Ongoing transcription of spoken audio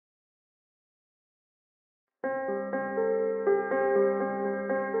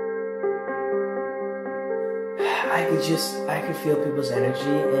I could feel people's energy,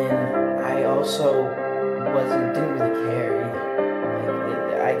 and I also didn't really care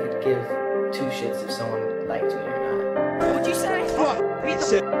either. I could give two shits if someone liked me or not. What'd you say? Fuck! Beat the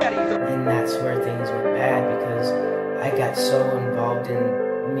shit out of you. And that's where things went bad, because I got so involved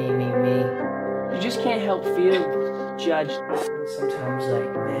in me. You just can't help feel judged. Sometimes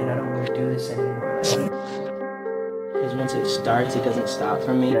like, man, I don't want to do this anymore. Because once it starts, it doesn't stop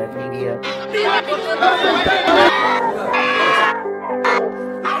for me. Media.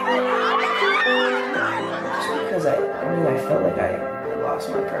 Because I felt like I lost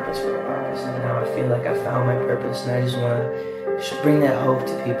my purpose for a purpose, and now I feel like I found my purpose, and I just want to bring that hope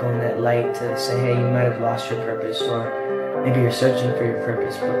to people and that light to say, hey, you might have lost your purpose, or maybe you're searching for your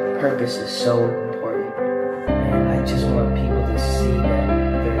purpose, but purpose is so important. And I just want people to see that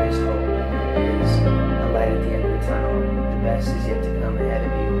there is hope, and there is a light at the end of the tunnel, and the best is yet to come ahead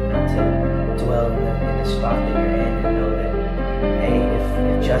of you, not to dwell in the spot that you're in, and know that, hey,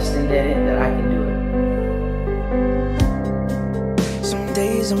 if Justin did it, that I can do it. Some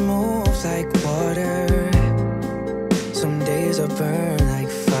days I move like water, some days I burn like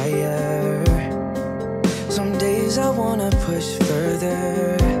fire, some days I wanna push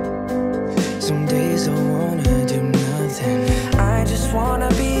further, some days I wanna do nothing. I just wanna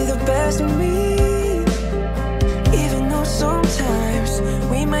be the best of me, even though sometimes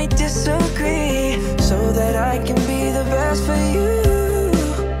we might disagree, so that I can be the best for you.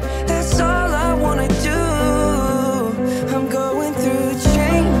 That's all I wanna do. I'm going through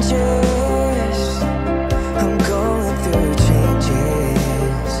changes, I'm going through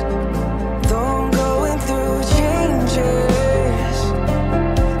changes. Though I'm going through changes,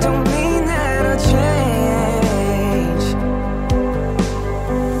 don't mean that I'll change.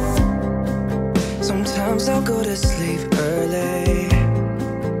 Sometimes I'll go to sleep early,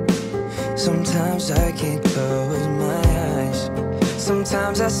 sometimes I can't close my eyes,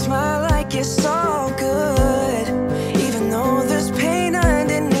 sometimes I smile like it's all good, even though there's pain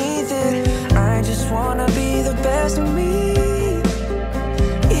underneath it. I just wanna be the best of me,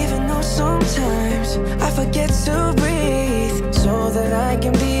 even though sometimes I forget to breathe, so that I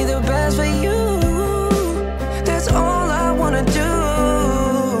can be the best for you. That's all I wanna do.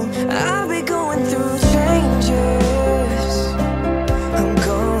 I'll be going through changes, I'm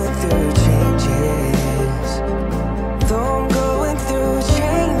going through changes. Though I'm going through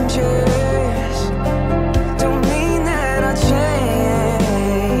changes, don't mean that I'll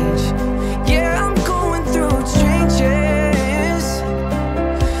change. Yeah, I'm going through changes,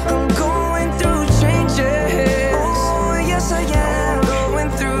 I'm going through changes. Oh, yes I am going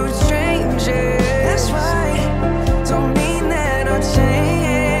through changes. That's right, don't mean that I'll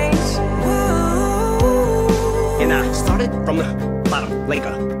change. Ooh. And I started from the bottom like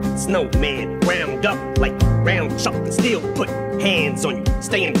a snowman, ground up like round chocolate, still put hands on you,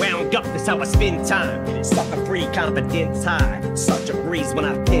 staying wound up, that's how I spend time. Sucker free, confidence high, such a breeze when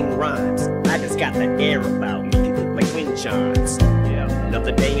I pen rhymes. I just got the air about me, like wind chimes. Yeah,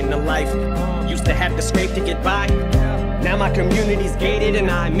 another day in the life, used to have to scrape to get by. Now my community's gated and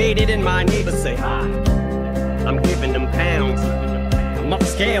I made it and my neighbors say hi. I'm giving them pounds, I'm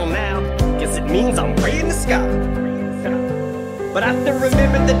upscale now, guess it means I'm way in the sky. But I still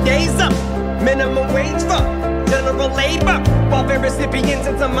remember the days up, minimum wage for general labor, welfare recipients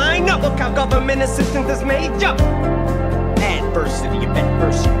into minor. Look how government assistance is major. Adversity, if at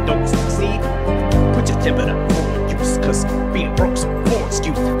first you don't succeed, put your temper to full use, cause being broke's a poor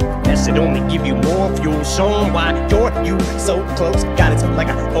excuse. That should only give you more fuel, showing why you so close. Got it like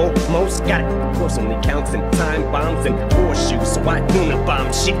I almost got it. Of course only counts in time bombs and horseshoes, so I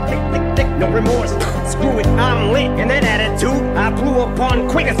bomb shit, no remorse. Screw it, I'm lit, and that attitude I blew up on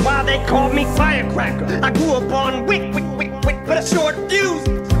quick, that's why they called me firecracker. I grew up on wick, but a short fuse.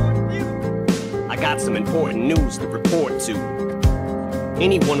 I got some important news to report to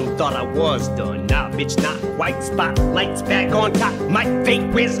anyone who thought I was done. Nah, bitch, not white. Spotlights back on top. My fate,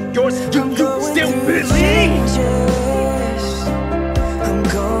 where's yours? You still busy?